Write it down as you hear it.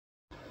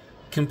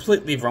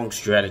Completely wrong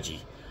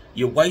strategy.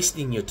 You're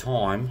wasting your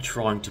time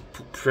trying to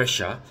put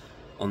pressure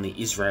on the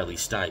Israeli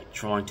state,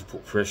 trying to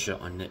put pressure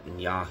on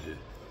Netanyahu.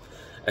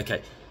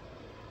 Okay,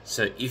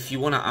 so if you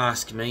want to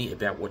ask me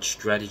about what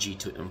strategy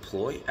to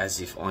employ,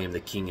 as if I am the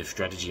king of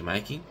strategy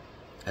making,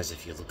 as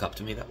if you look up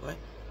to me that way,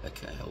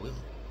 okay, I will.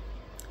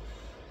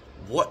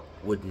 What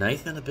would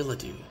Nathan Abilla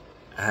do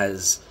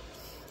as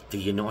the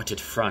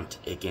united front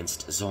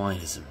against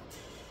Zionism,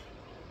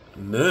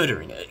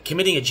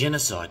 committing a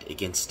genocide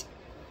against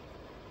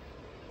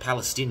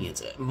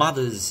Palestinians,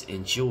 mothers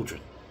and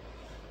children?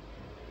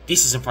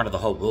 This is in front of the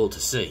whole world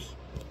to see.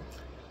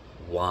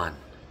 One,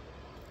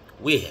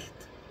 weird.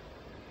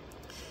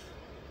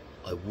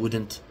 I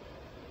wouldn't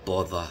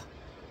bother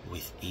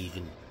with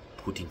even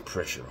putting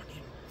pressure on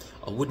him.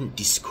 I wouldn't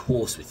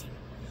discourse with him.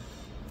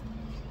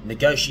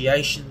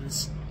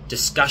 Negotiations,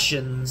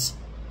 discussions,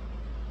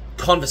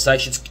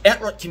 conversations,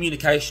 outright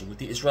communication with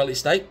the Israeli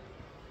state,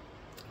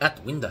 out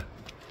the window.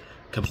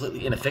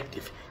 Completely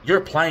ineffective.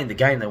 You're playing the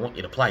game they want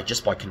you to play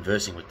just by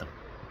conversing with them.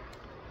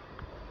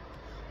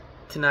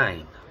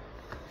 Tanain.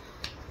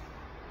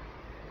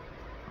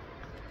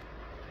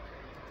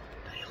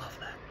 Don't you love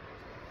that?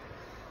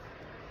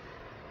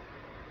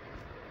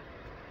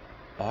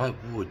 I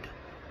would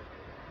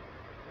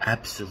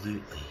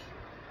absolutely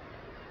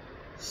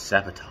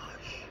sabotage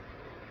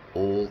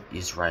all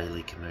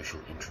Israeli commercial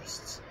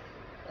interests.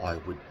 I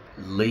would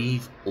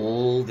leave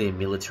all their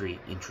military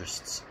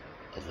interests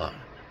alone.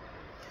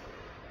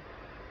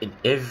 In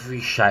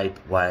every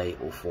shape, way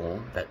or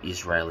form that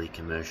Israeli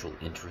commercial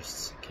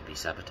interests can be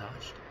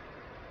sabotaged,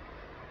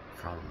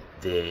 from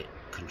their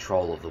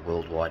control of the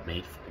worldwide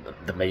media,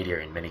 the media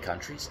in many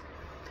countries,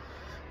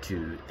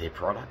 to their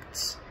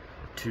products,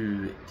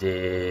 to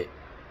their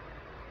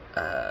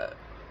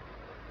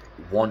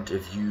want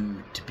of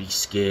you to be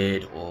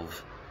scared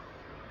of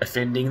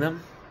offending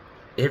them.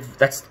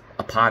 That's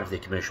a part of their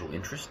commercial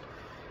interest.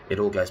 It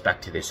all goes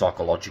back to their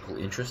psychological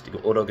interest. It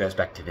all goes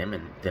back to them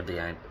and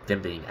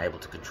them being able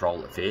to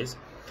control affairs.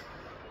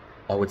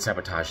 I would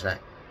sabotage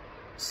that.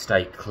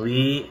 Stay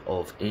clear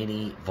of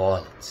any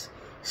violence.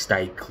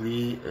 Stay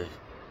clear of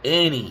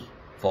any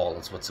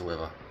violence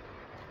whatsoever.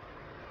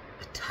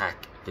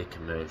 Attack their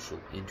commercial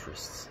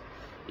interests.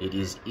 It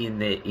is in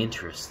their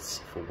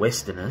interests for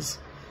Westerners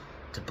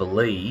to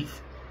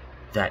believe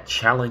that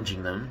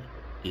challenging them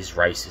is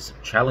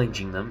racism.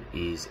 Challenging them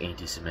is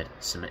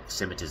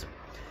anti-Semitism.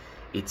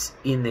 It's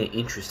in their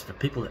interest for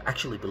people to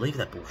actually believe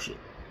that bullshit.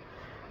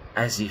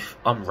 As if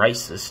I'm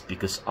racist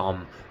because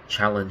I'm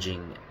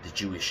challenging the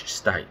Jewish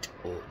state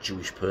or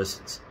Jewish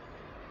persons.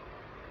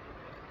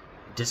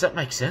 Does that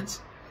make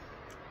sense?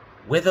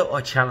 Whether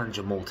I challenge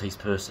a Maltese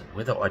person,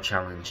 whether I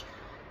challenge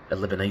a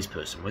Lebanese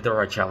person, whether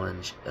I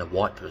challenge a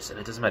white person,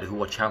 it doesn't matter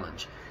who I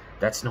challenge,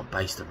 that's not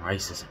based on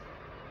racism.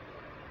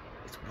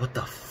 It's what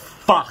the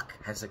fuck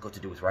has that got to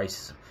do with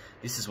racism?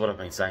 This is what I've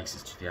been saying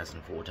since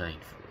 2014.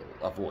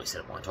 I've always said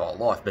it my entire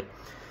life, but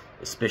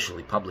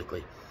especially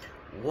publicly.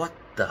 What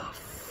the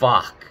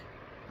fuck?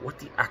 What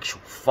the actual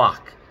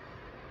fuck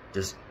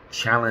does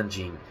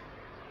challenging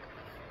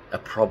a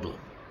problem,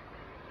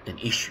 an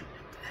issue,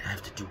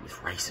 have to do with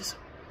racism?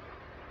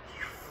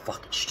 You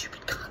fucking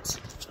stupid cunts.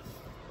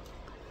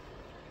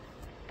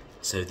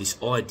 So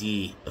this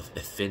idea of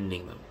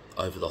offending them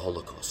over the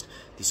Holocaust,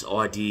 this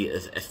idea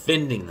of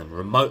offending them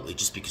remotely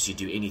just because you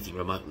do anything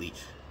remotely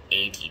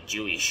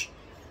anti-Jewish,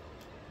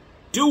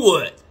 do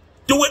it!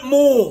 Do it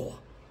more!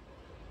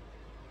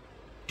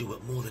 Do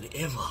it more than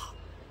ever.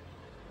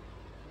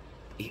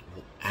 It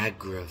will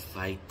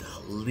aggravate the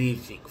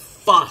living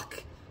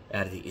fuck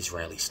out of the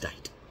Israeli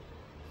state.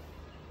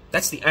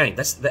 That's the aim.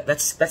 That's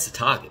the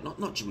target.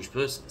 Not Jewish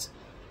persons.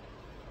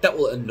 That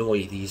will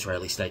annoy the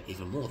Israeli state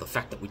even more. The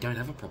fact that we don't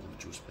have a problem with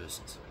Jewish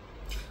persons.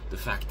 The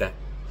fact that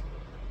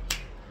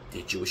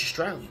they're Jewish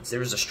Australians.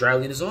 They're as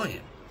Australian as I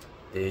am.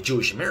 They're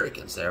Jewish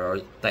Americans. They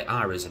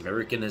are as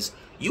American as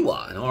you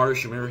are. An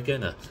Irish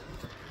American, a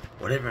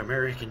whatever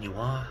American you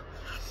are.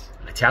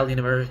 An Italian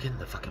American,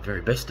 the fucking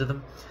very best of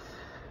them.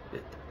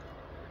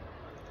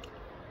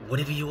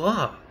 Whatever you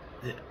are.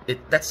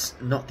 That's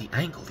not the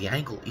angle. The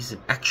angle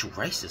isn't actual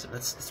racism.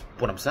 That's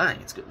what I'm saying.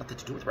 It's got nothing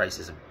to do with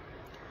racism.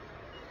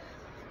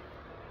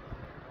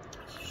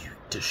 You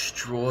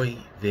destroy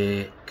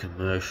their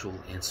commercial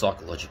and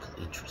psychological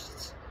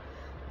interests.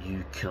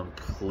 You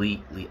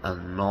completely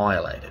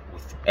annihilate it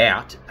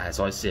without, as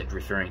I said,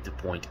 referring to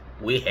point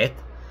where,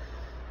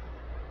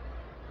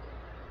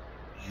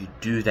 you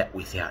do that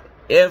without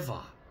ever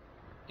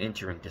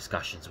entering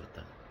discussions with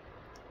them.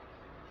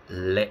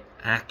 Let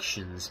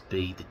actions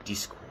be the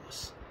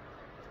discourse.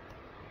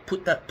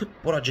 Put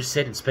what I just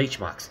said in speech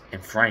marks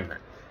and frame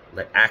that.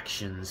 Let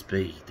actions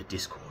be the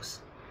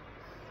discourse.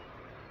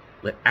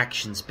 Let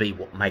actions be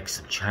what makes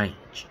them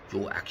change.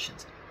 Your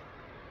actions.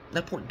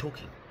 No point in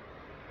talking.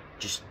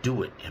 Just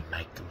do it and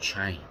make them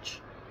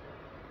change.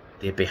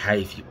 Their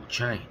behaviour will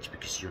change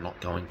because you're not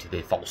going to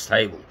their false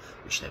table,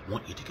 which they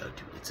want you to go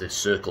to. It's a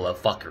circle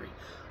of fuckery,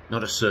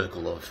 not a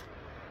circle of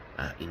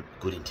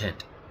good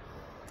intent.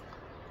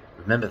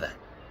 Remember that.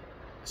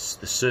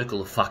 the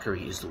circle of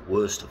fuckery is the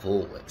worst of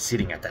all,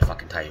 sitting at that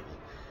fucking table.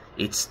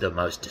 It's the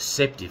most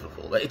deceptive of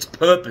all. It's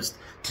purposed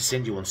to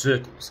send you on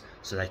circles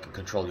so they can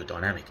control your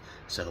dynamic.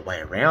 So the way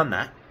around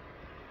that,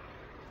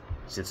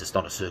 since it's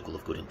not a circle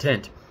of good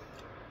intent,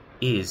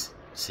 is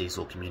cease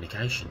all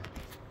communication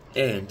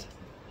and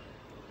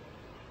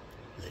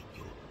let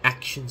your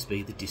actions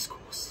be the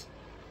discourse.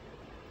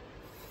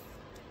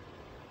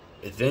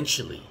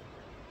 Eventually,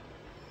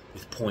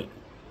 with point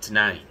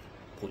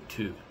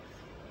 2,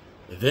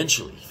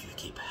 eventually, if you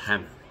keep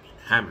hammering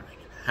and hammering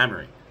and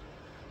hammering,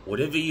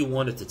 whatever you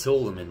wanted to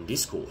tell them in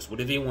discourse,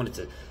 whatever you wanted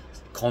to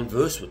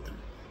converse with them,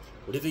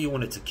 whatever you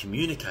wanted to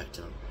communicate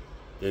to them,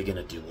 they're going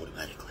to do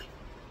automatically.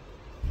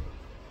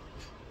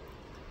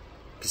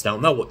 Because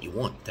they'll know what you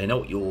want. They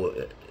know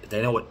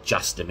what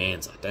just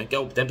demands are.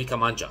 Don't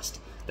become unjust.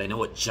 They know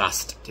what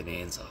just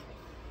demands are.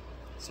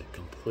 So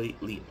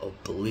completely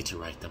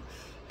obliterate them.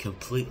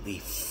 Completely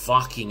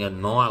fucking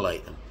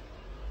annihilate them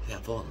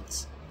without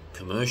violence,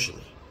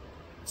 commercially,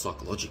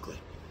 psychologically.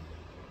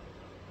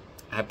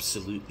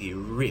 Absolutely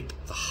rip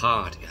the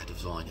heart out of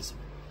Zionism.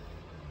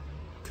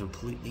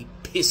 Completely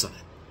piss on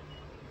it.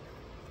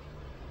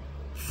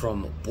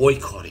 From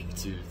boycotting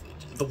to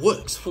the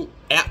works, full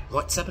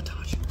outright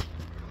sabotage.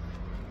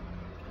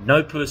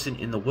 No person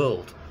in the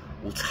world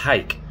will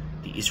take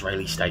the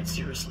Israeli state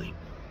seriously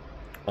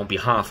on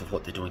behalf of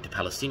what they're doing to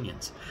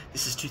Palestinians.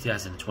 This is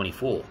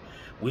 2024.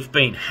 We've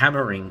been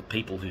hammering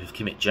people who've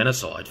commit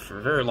genocide for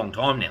a very long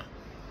time now.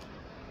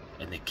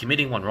 And they're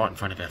committing one right in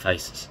front of our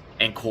faces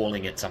and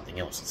calling it something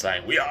else and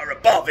saying, we are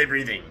above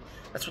everything.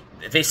 That's what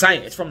they're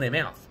saying. It's from their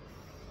mouth.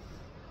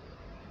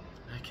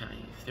 Okay,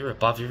 if they're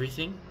above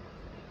everything,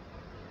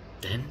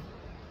 then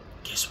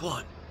guess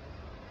what?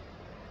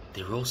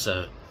 They're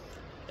also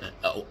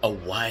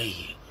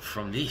away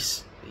from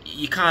this.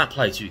 You can't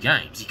play two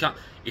games. You can't.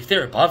 If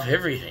they're above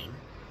everything,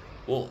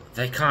 well,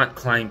 they can't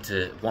claim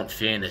to want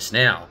fairness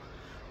now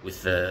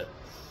with that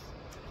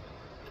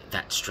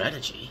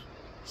strategy.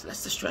 So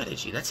that's the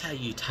strategy. That's how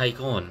you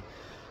take on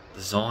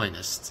the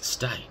Zionist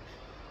state,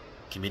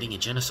 committing a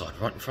genocide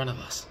right in front of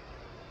us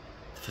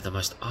for the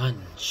most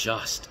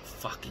unjust,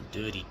 fucking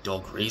dirty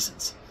dog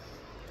reasons.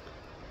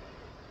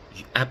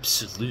 You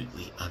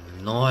absolutely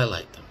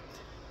annihilate them.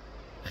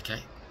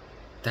 Okay?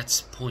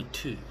 That's point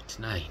 2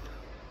 to name.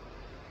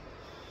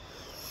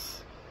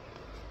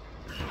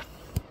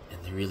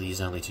 And there really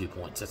is only 2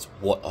 points. That's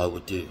what I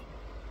would do.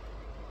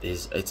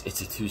 It's a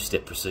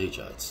 2-step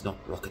procedure. It's not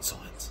rocket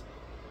science.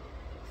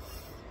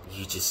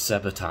 You just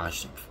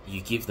sabotage them.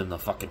 You give them the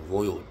fucking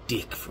royal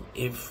dick from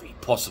every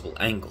possible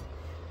angle.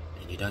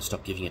 And you don't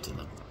stop giving it to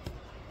them.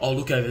 Oh,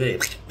 look over there.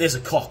 There's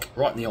a cock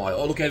right in the eye.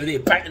 Oh, look over there.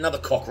 Bang, another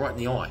cock right in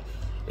the eye.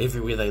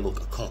 Everywhere they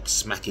look, a cock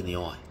smack in the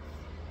eye.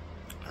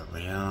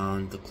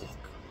 Around the clock.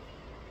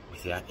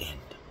 Without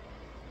end.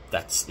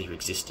 That's their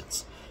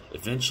existence.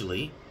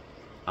 Eventually,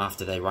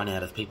 after they run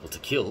out of people to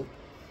kill,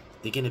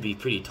 they're going to be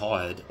pretty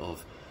tired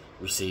of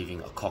receiving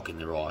a cock in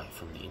their eye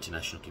from the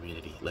international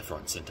community, left,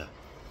 right and centre.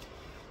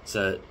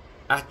 So,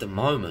 at the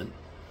moment,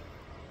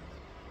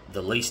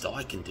 the least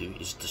I can do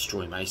is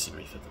destroy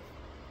masonry for them.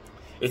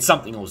 It's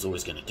something I was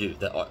always going to do.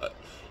 That I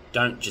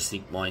don't just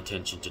think my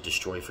intention to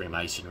destroy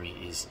Freemasonry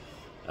is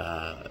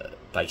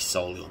based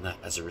solely on that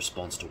as a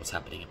response to what's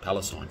happening in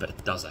Palestine, but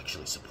it does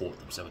actually support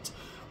them. So it's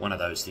one of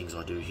those things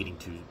I do, hitting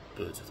 2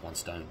 birds with 1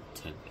 stone,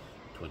 10,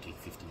 20,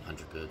 50,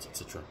 100 birds,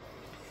 etc.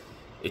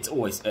 It's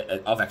always,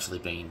 I've actually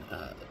been,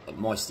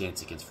 my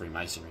stance against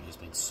Freemasonry has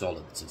been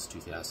solid since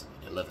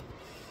 2011.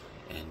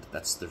 And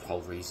that's the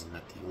whole reason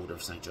that the Order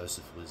of St.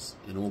 Joseph was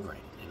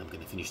inaugurated, and I'm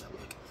going to finish that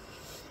work.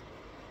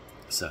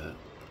 So,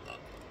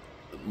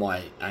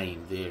 my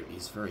aim there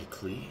is very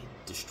clear: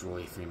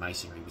 destroy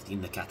Freemasonry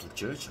within the Catholic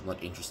Church. I'm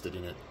not interested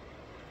in it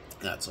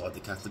outside the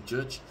Catholic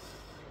Church,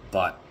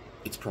 but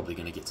it's probably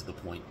going to get to the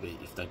point where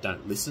if they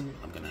don't listen,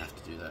 I'm going to have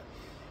to do that.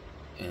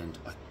 And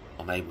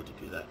I'm able to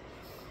do that.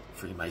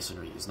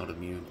 Freemasonry is not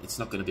immune. It's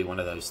not going to be one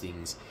of those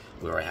things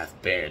where I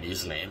have banned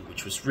Islam,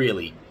 which was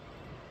really,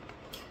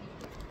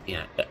 you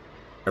know,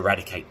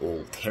 eradicate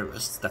all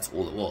terrorists. That's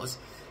all it was.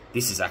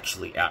 This is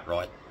actually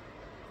outright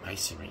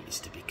Masonry is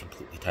to be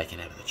completely taken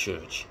out of the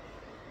church,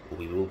 or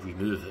we will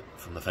remove it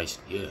from the face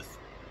of the earth.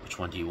 Which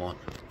one do you want?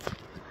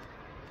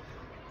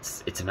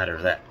 It's a matter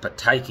of that. But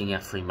taking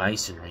out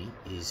Freemasonry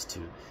is to,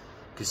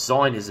 because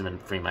Zionism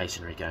and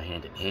Freemasonry go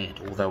hand in hand.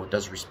 Although it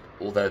does,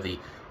 although the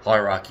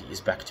hierarchy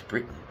is back to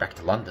Britain, back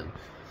to London,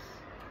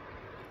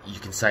 you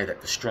can say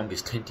that the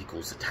strongest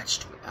tentacles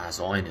attached to it are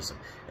Zionism,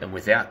 and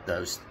without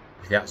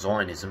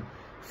Zionism,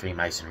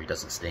 Freemasonry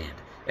doesn't stand,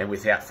 and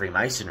without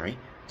Freemasonry,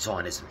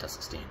 Zionism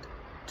doesn't stand.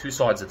 2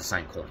 sides of the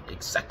same coin,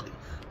 exactly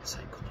the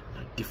same coin,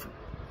 no different.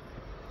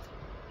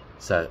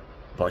 So,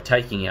 by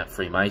taking out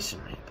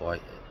Freemasonry, by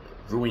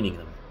ruining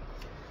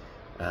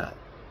them,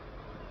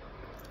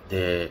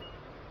 their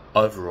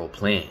overall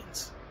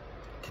plans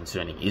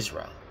concerning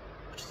Israel,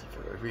 which is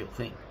a very real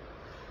thing,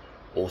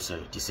 also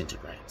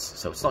disintegrates.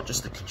 So it's not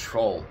just the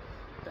control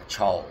that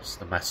Charles,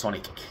 the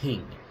Masonic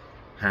king,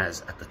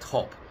 has at the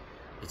top,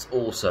 it's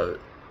also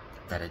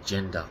that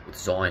agenda with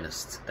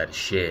Zionists that is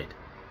shared.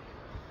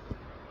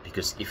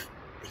 Because if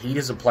he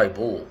doesn't play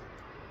ball,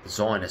 the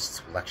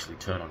Zionists will actually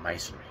turn on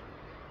Masonry,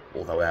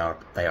 although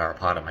they are a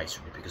part of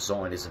Masonry, because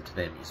Zionism to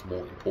them is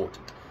more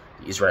important.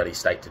 The Israeli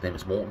state to them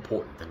is more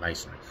important than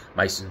Masonry.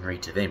 Masonry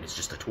to them is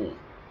just a tool.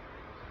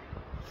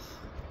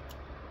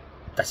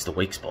 That's the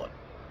weak spot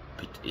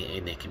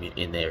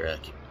in their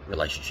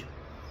relationship.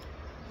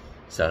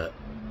 So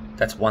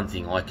that's one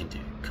thing I can do: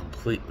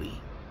 completely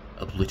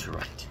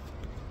obliterate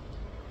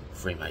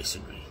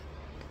Freemasonry,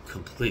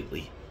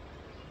 completely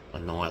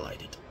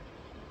annihilate it,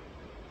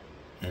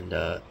 and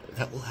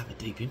that will have a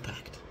deep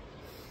impact.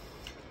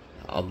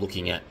 I'm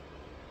looking at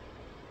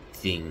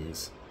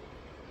things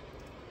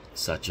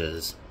such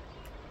as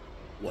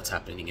what's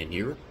happening in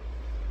Europe.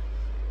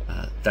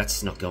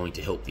 That's not going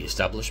to help the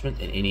establishment,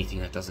 and anything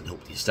that doesn't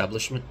help the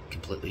establishment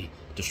completely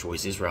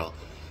destroys Israel.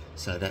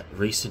 So that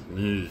recent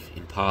move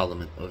in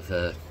Parliament of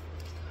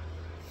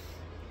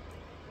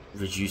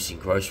reducing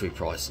grocery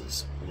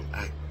prices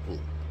will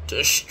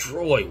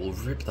destroy, will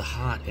rip the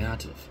heart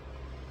out of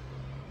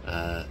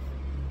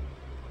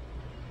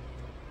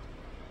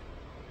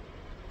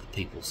the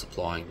people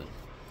supplying them.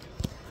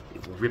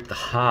 It will rip the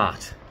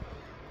heart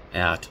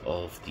out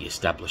of the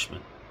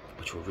establishment,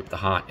 which will rip the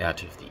heart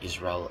out of the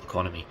Israel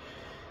economy.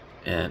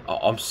 And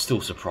I'm still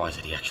surprised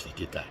that he actually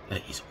did that.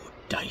 That is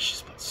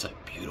audacious, but so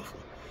beautiful.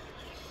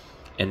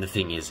 And the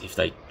thing is, if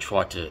they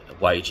try to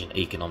wage an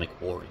economic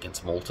war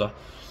against Malta,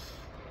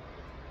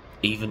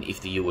 even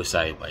if the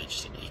USA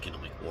waged an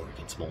economic war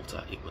against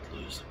Malta, it would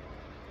lose.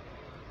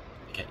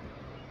 Okay,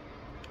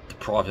 the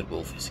private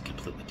wealth is a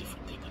completely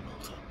different thing than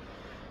Malta.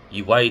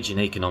 You wage an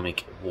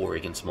economic war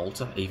against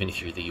Malta, even if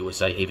you're the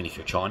USA, even if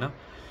you're China,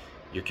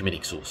 you're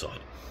committing suicide.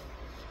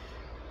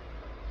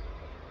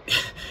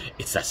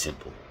 It's that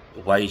simple.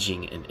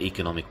 Waging an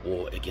economic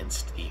war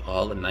against the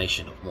island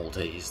nation of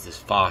Malta is the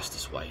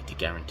fastest way to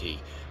guarantee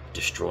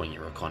destroying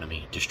your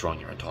economy, destroying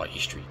your entire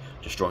history,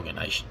 destroying a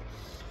nation.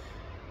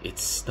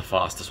 It's the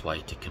fastest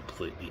way to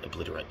completely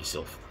obliterate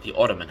yourself. The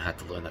Ottoman had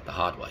to learn that the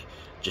hard way,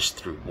 just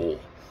through war.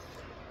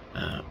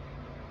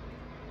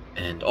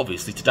 And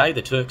obviously today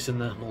the Turks and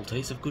the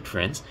Maltese are good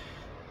friends,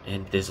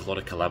 and there's a lot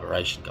of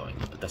collaboration going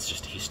on, but that's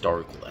just a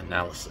historical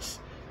analysis.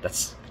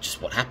 That's just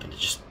what happened.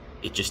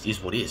 It just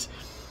is what is.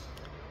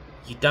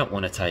 You don't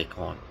want to take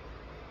on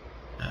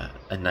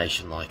a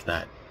nation like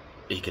that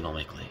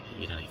economically.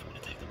 You don't even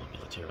want to take them on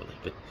militarily.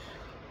 But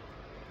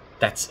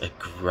that's a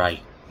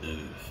great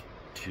move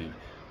to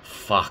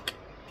fuck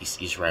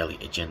this Israeli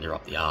agenda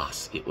up the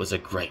arse. It was a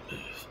great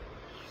move.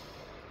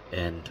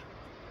 And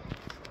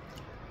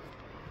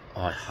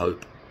I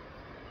hope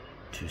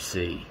to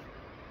see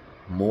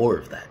more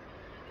of that.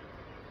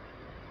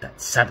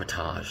 That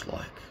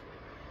sabotage-like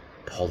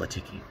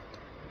politicking.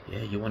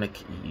 Yeah, you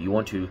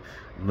want to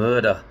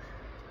murder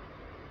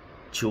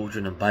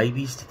children and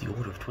babies to the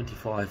order of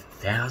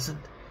 25,000?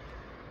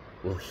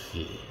 Well,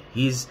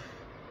 here's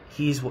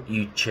what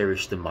you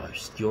cherish the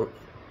most: your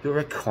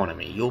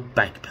economy, your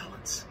bank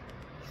balance.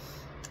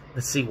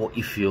 Let's see what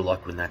you feel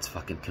like when that's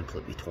fucking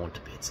completely torn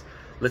to bits.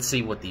 Let's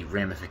see what the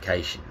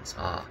ramifications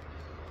are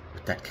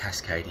with that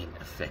cascading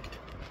effect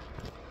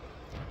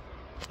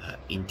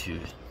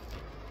into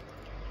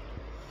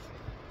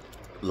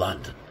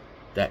London.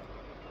 That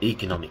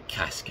economic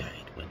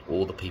cascade, when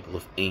all the people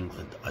of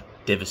England are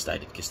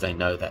devastated because they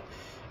know that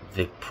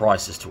the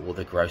prices to all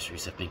their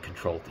groceries have been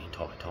controlled the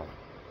entire time,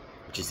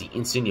 which is the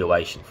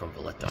insinuation from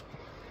Valletta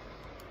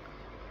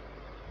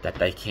that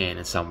they can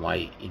in some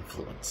way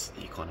influence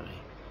the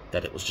economy,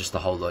 that it was just a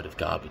whole load of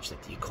garbage,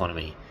 that the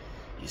economy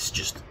is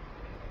just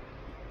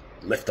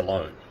left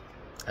alone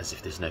as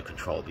if there's no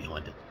control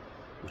behind it,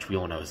 which we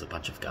all know is a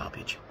bunch of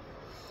garbage.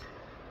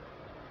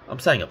 I'm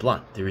saying it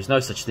blunt. There is no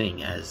such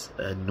thing as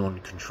a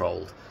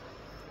non-controlled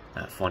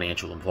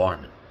financial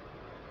environment.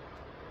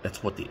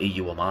 That's what the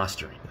EU are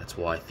mastering. That's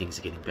why things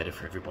are getting better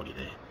for everybody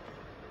there.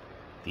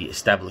 The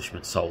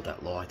establishment sold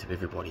that lie to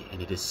everybody,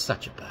 and it is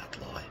such a bad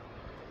lie.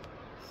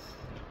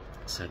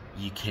 So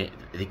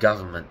the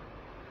government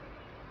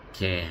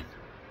can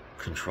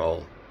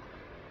control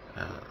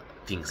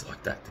things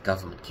like that. The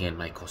government can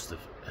make cost of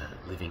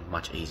living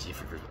much easier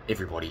for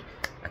everybody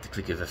at the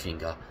click of a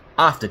finger,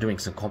 after doing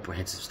some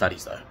comprehensive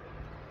studies though.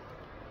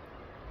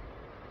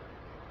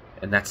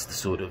 And that's the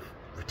sort of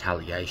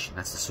retaliation,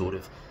 that's the sort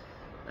of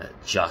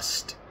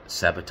just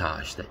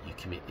sabotage that you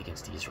commit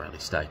against the Israeli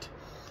state,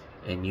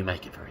 and you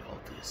make it very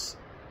obvious.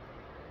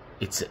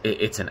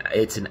 It's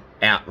an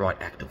outright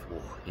act of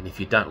war, and if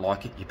you don't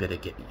like it, you better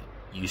get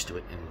used to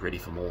it and ready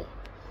for more.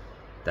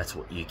 That's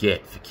what you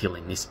get for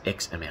killing this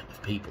X amount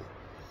of people.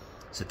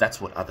 So that's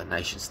what other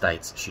nation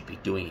states should be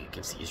doing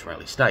against the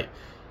Israeli state.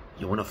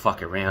 You want to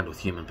fuck around with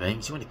human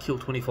beings? You want to kill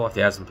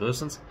 25,000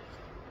 persons?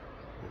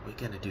 Well, we're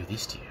going to do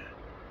this to you.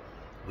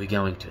 We're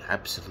going to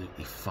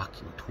absolutely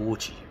fucking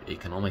torture you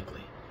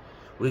economically.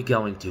 We're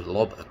going to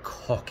lob a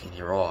cock in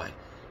your eye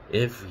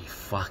every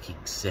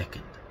fucking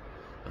second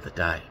of the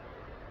day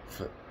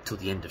till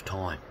the end of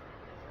time.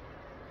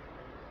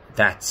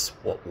 That's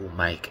what will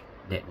make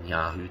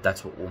Netanyahu,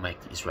 that's what will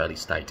make the Israeli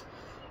state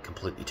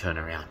completely turn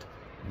around.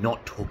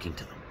 Not talking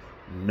to them,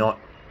 not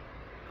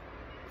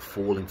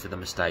falling for the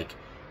mistake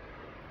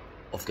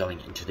of going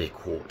into their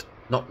court,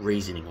 not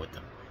reasoning with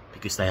them,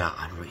 because they are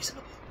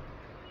unreasonable.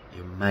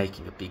 You're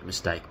making a big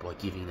mistake by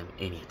giving them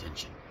any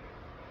attention.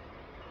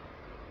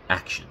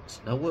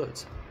 Actions, no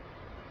words.